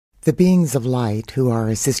The beings of light who are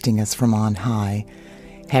assisting us from on high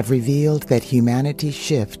have revealed that humanity's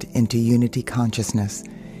shift into unity consciousness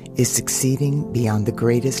is succeeding beyond the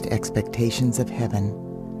greatest expectations of heaven.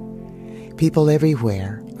 People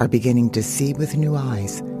everywhere are beginning to see with new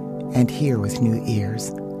eyes and hear with new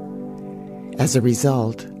ears. As a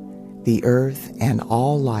result, the earth and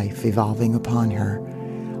all life evolving upon her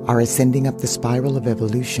are ascending up the spiral of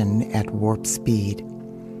evolution at warp speed.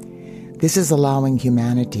 This is allowing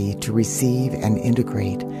humanity to receive and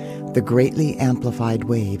integrate the greatly amplified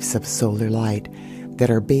waves of solar light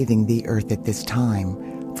that are bathing the earth at this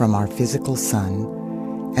time from our physical sun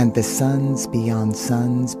and the suns beyond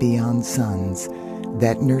suns beyond suns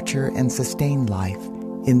that nurture and sustain life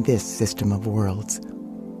in this system of worlds.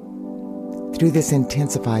 Through this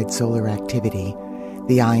intensified solar activity,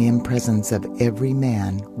 the I Am presence of every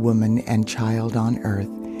man, woman, and child on earth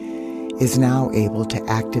is now able to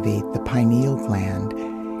activate the pineal gland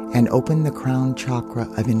and open the crown chakra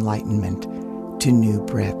of enlightenment to new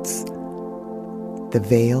breadths. The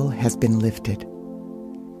veil has been lifted.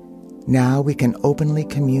 Now we can openly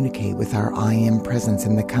communicate with our I Am presence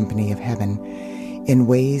in the company of heaven in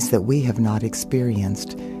ways that we have not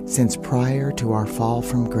experienced since prior to our fall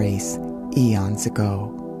from grace eons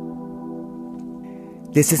ago.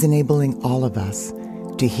 This is enabling all of us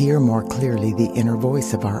to hear more clearly the inner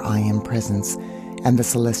voice of our I Am presence and the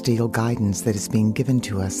celestial guidance that is being given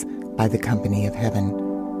to us by the company of heaven.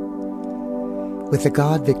 With the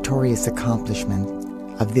God-victorious accomplishment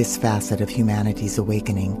of this facet of humanity's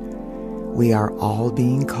awakening, we are all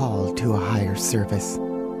being called to a higher service.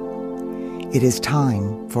 It is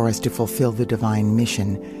time for us to fulfill the divine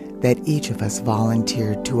mission that each of us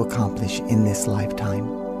volunteered to accomplish in this lifetime.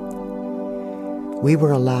 We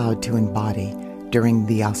were allowed to embody during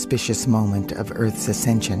the auspicious moment of Earth's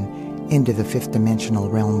ascension into the fifth dimensional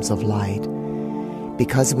realms of light,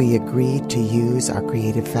 because we agreed to use our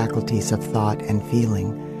creative faculties of thought and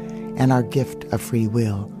feeling and our gift of free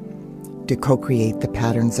will to co-create the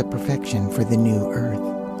patterns of perfection for the new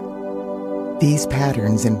Earth. These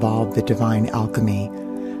patterns involve the divine alchemy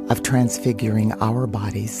of transfiguring our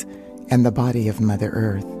bodies and the body of Mother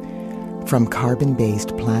Earth from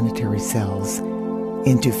carbon-based planetary cells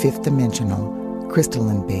into fifth-dimensional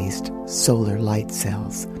crystalline-based solar light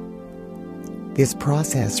cells. This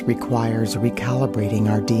process requires recalibrating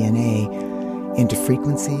our DNA into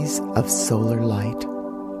frequencies of solar light.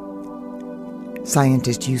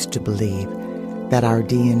 Scientists used to believe that our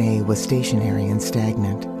DNA was stationary and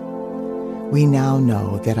stagnant. We now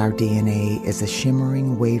know that our DNA is a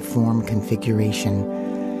shimmering waveform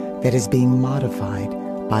configuration that is being modified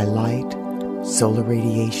by light, solar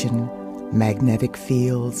radiation, magnetic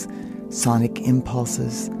fields, sonic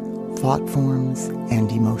impulses, thought forms,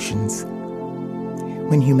 and emotions.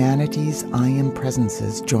 When humanity's I Am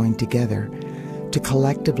presences join together to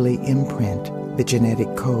collectively imprint the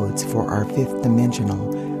genetic codes for our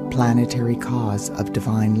fifth-dimensional planetary cause of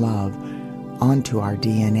divine love onto our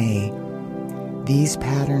DNA, these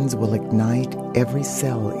patterns will ignite every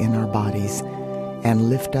cell in our bodies and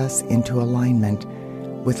lift us into alignment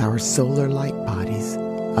with our solar light bodies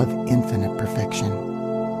of infinite perfection.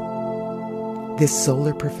 This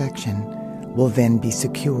solar perfection will then be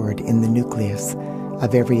secured in the nucleus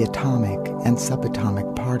of every atomic and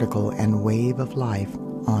subatomic particle and wave of life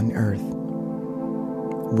on Earth.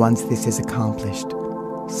 Once this is accomplished,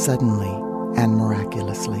 suddenly and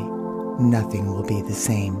miraculously, nothing will be the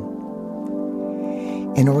same.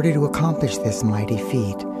 In order to accomplish this mighty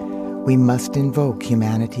feat, we must invoke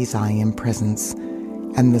humanity's I Am presence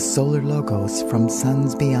and the solar logos from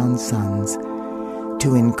suns beyond suns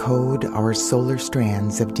to encode our solar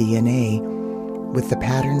strands of DNA with the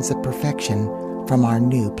patterns of perfection from our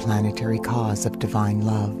new planetary cause of divine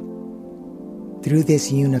love. Through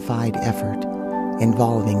this unified effort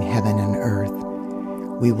involving heaven and earth,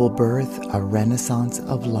 we will birth a renaissance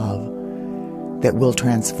of love that will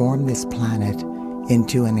transform this planet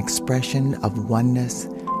into an expression of oneness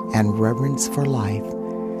and reverence for life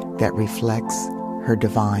that reflects her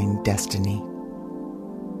divine destiny.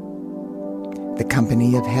 The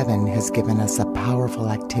company of heaven has given us a powerful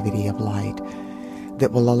activity of light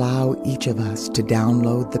that will allow each of us to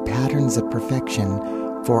download the patterns of perfection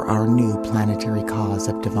for our new planetary cause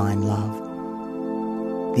of divine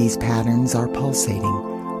love. These patterns are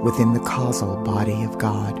pulsating within the causal body of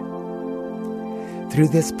God. Through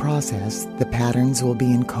this process, the patterns will be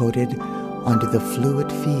encoded onto the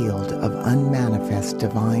fluid field of unmanifest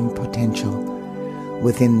divine potential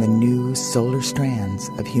within the new solar strands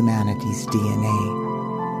of humanity's DNA.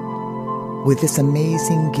 With this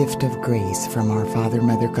amazing gift of grace from our Father,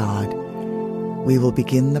 Mother God, we will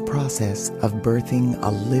begin the process of birthing a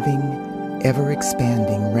living,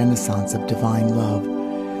 ever-expanding renaissance of divine love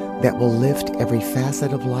that will lift every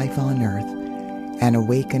facet of life on earth and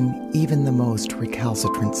awaken even the most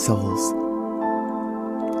recalcitrant souls.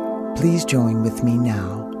 Please join with me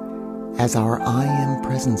now as our I Am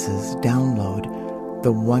presences download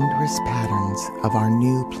the wondrous patterns of our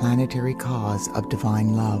new planetary cause of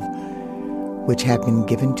divine love, which have been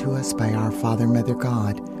given to us by our Father, Mother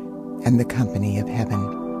God, and the company of heaven.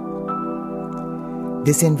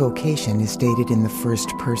 This invocation is stated in the first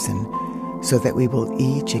person so that we will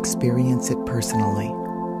each experience it personally.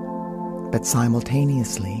 But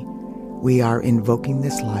simultaneously, we are invoking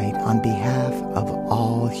this light on behalf of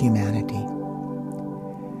all humanity.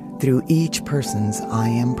 Through each person's I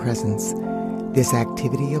Am presence, this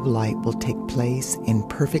activity of light will take place in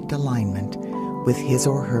perfect alignment with his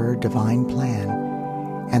or her divine plan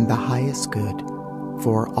and the highest good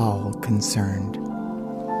for all concerned.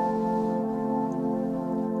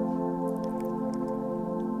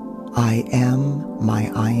 I am my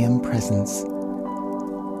I Am presence,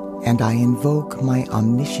 and I invoke my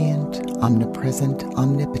omniscient, omnipresent,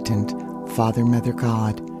 omnipotent Father, Mother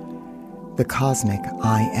God, the cosmic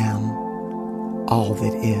I Am, all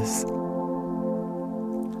that is.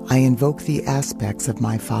 I invoke the aspects of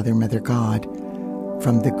my Father, Mother God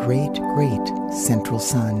from the great, great central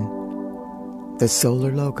sun, the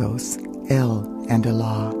solar logos, El and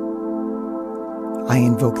Allah. I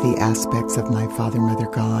invoke the aspects of my Father, Mother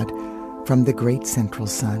God from the great central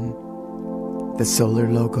sun, the solar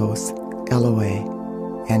logos,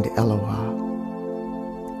 Eloah and Eloah.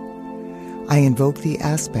 I invoke the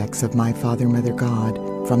aspects of my Father, Mother God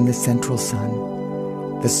from the central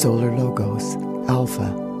sun, the solar logos,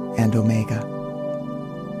 Alpha and Omega.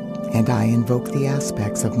 And I invoke the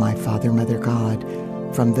aspects of my Father, Mother God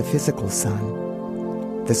from the physical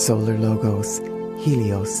sun, the solar logos,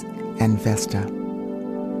 Helios and Vesta.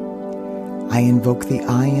 I invoke the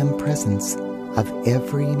I Am presence of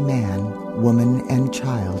every man, woman, and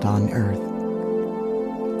child on earth.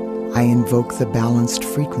 I invoke the balanced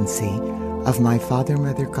frequency of my Father,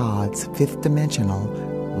 Mother God's fifth dimensional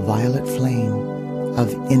violet flame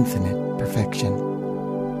of infinite perfection.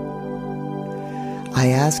 I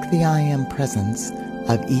ask the I Am presence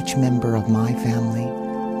of each member of my family,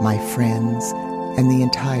 my friends, and the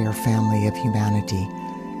entire family of humanity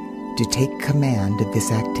to take command of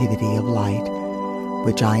this activity of light,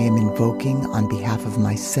 which I am invoking on behalf of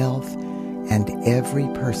myself and every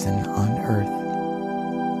person on earth.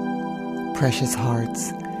 Precious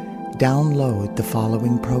hearts, download the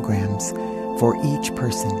following programs for each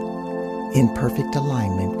person in perfect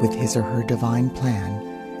alignment with his or her divine plan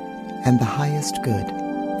and the highest good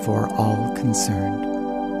for all concerned.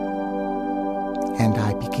 And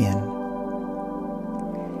I begin.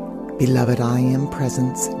 Beloved I Am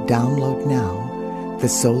presence, download now the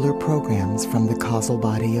solar programs from the causal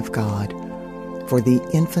body of God for the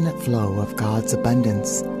infinite flow of God's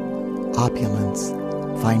abundance, opulence,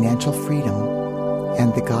 financial freedom,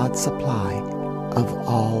 and the God supply of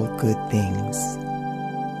all good things.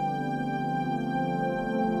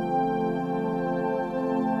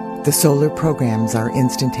 The solar programs are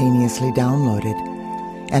instantaneously downloaded,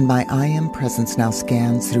 and my I Am presence now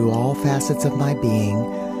scans through all facets of my being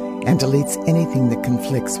and deletes anything that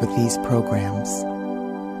conflicts with these programs.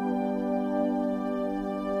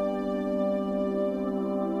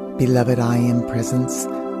 Beloved I Am presence,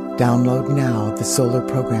 download now the solar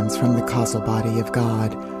programs from the causal body of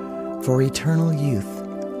God for eternal youth,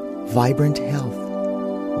 vibrant health,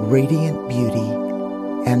 radiant beauty,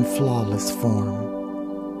 and flawless form.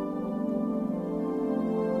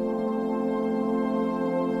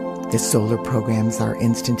 The solar programs are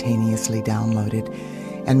instantaneously downloaded,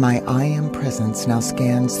 and my I Am presence now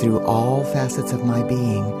scans through all facets of my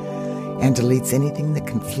being and deletes anything that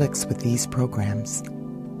conflicts with these programs.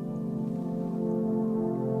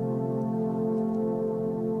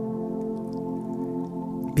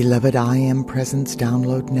 Beloved I Am presence,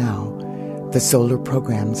 download now the solar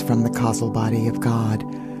programs from the causal body of God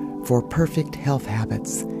for perfect health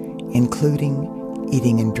habits, including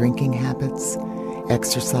eating and drinking habits,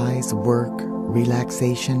 exercise, work,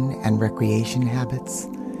 relaxation, and recreation habits,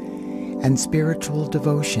 and spiritual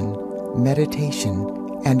devotion,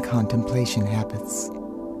 meditation, and contemplation habits.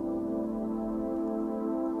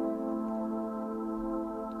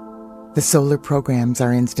 The solar programs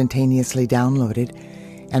are instantaneously downloaded,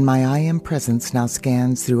 and my I Am presence now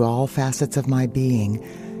scans through all facets of my being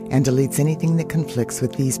and deletes anything that conflicts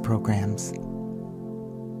with these programs.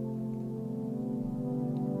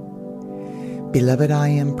 Beloved I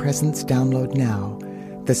Am presence, download now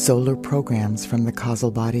the solar programs from the causal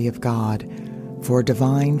body of God for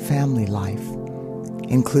divine family life,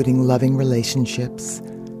 including loving relationships,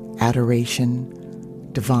 adoration,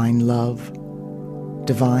 divine love,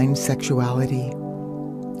 divine sexuality,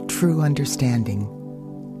 true understanding,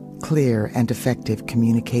 clear and effective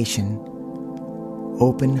communication,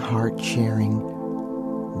 open heart sharing,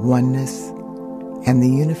 oneness, and the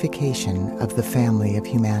unification of the family of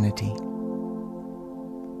humanity.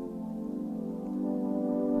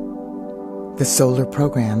 The solar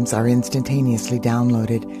programs are instantaneously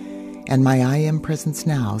downloaded, and my I Am Presence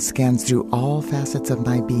Now scans through all facets of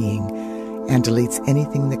my being and deletes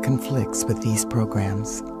anything that conflicts with these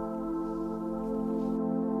programs.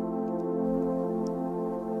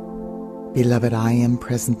 Beloved I Am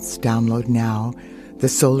Presence, download now the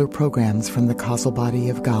solar programs from the causal body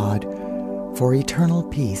of God for eternal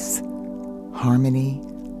peace, harmony,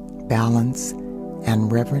 balance,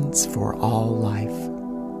 and reverence for all life.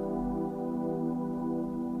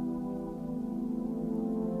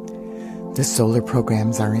 The solar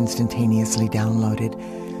programs are instantaneously downloaded,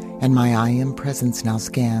 and my I Am Presence now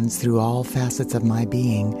scans through all facets of my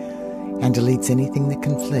being and deletes anything that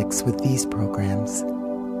conflicts with these programs.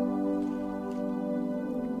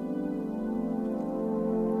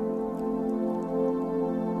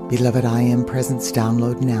 Beloved I Am Presence,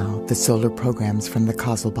 download now the solar programs from the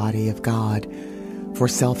causal body of God for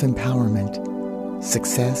self-empowerment,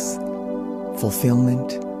 success, fulfillment,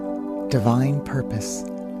 divine purpose,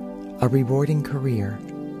 a rewarding career,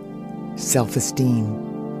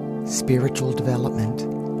 self-esteem, spiritual development,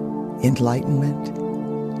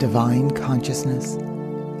 enlightenment, divine consciousness,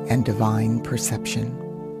 and divine perception.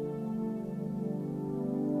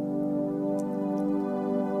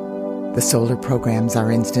 The solar programs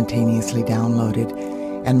are instantaneously downloaded,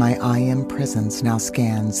 and my I Am Presence now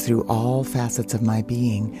scans through all facets of my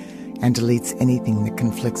being and deletes anything that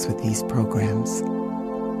conflicts with these programs.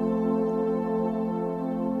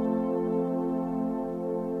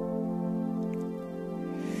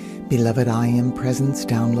 Beloved I Am Presence,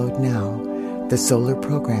 download now the solar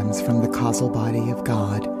programs from the causal body of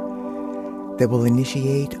God that will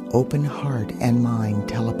initiate open heart and mind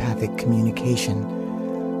telepathic communication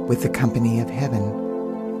with the company of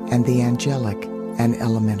heaven and the angelic and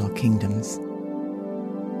elemental kingdoms.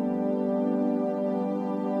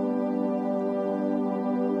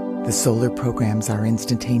 The solar programs are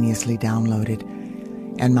instantaneously downloaded,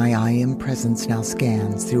 and my I Am Presence now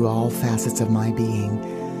scans through all facets of my being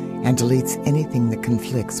and deletes anything that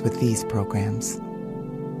conflicts with these programs.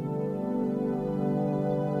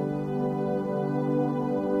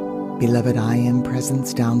 Beloved I Am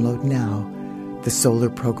Presence, download now the solar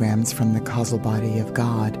programs from the causal body of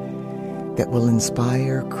God that will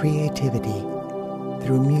inspire creativity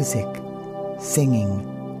through music, singing,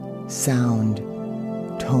 sound,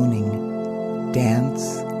 toning,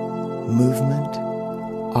 dance, movement,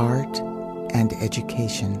 art, and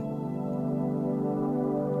education.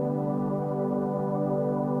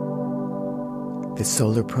 The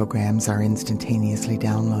solar programs are instantaneously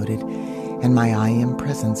downloaded, and my I Am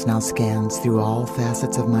Presence now scans through all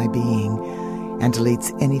facets of my being and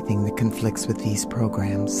deletes anything that conflicts with these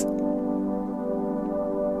programs.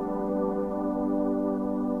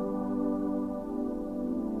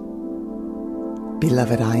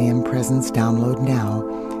 Beloved I Am Presence, download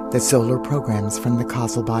now the solar programs from the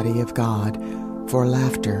causal body of God for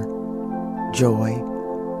laughter, joy,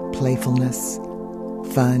 playfulness,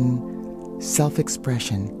 fun,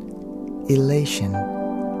 self-expression, elation,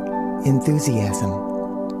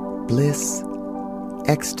 enthusiasm, bliss,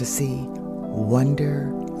 ecstasy,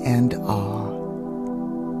 wonder, and awe.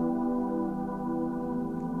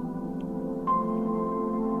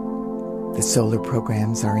 The solar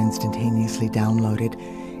programs are instantaneously downloaded,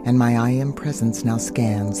 and my I Am Presence now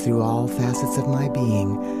scans through all facets of my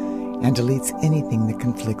being and deletes anything that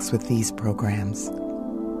conflicts with these programs.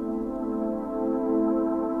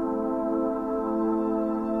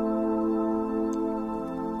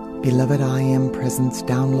 Beloved I Am Presence,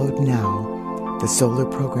 download now the solar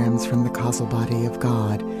programs from the causal body of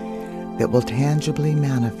God that will tangibly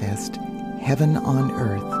manifest heaven on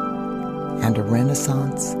earth and a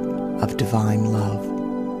renaissance of divine love.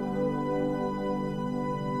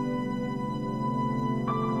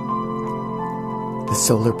 The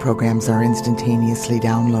solar programs are instantaneously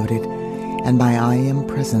downloaded, and my I Am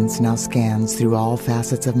Presence now scans through all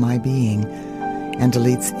facets of my being and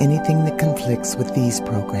deletes anything that conflicts with these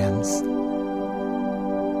programs.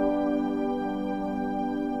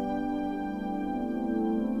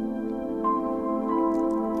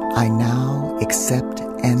 I now accept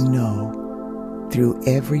and know through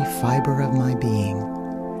every fiber of my being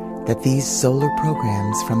that these solar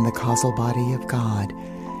programs from the causal body of God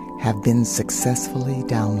have been successfully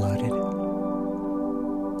downloaded.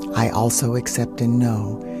 I also accept and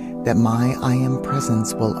know that my I Am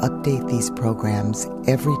Presence will update these programs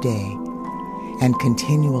every day and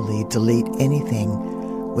continually delete anything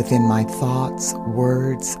within my thoughts,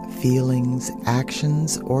 words, feelings,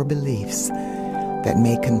 actions, or beliefs that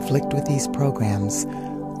may conflict with these programs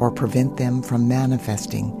or prevent them from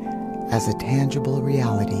manifesting as a tangible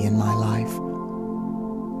reality in my life.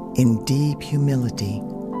 In deep humility,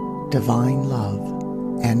 divine love,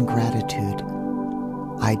 and gratitude,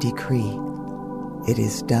 I decree it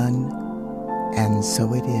is done, and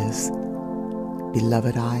so it is.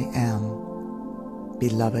 Beloved, I am.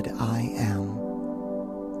 Beloved, I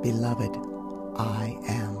am. Beloved, I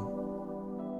am.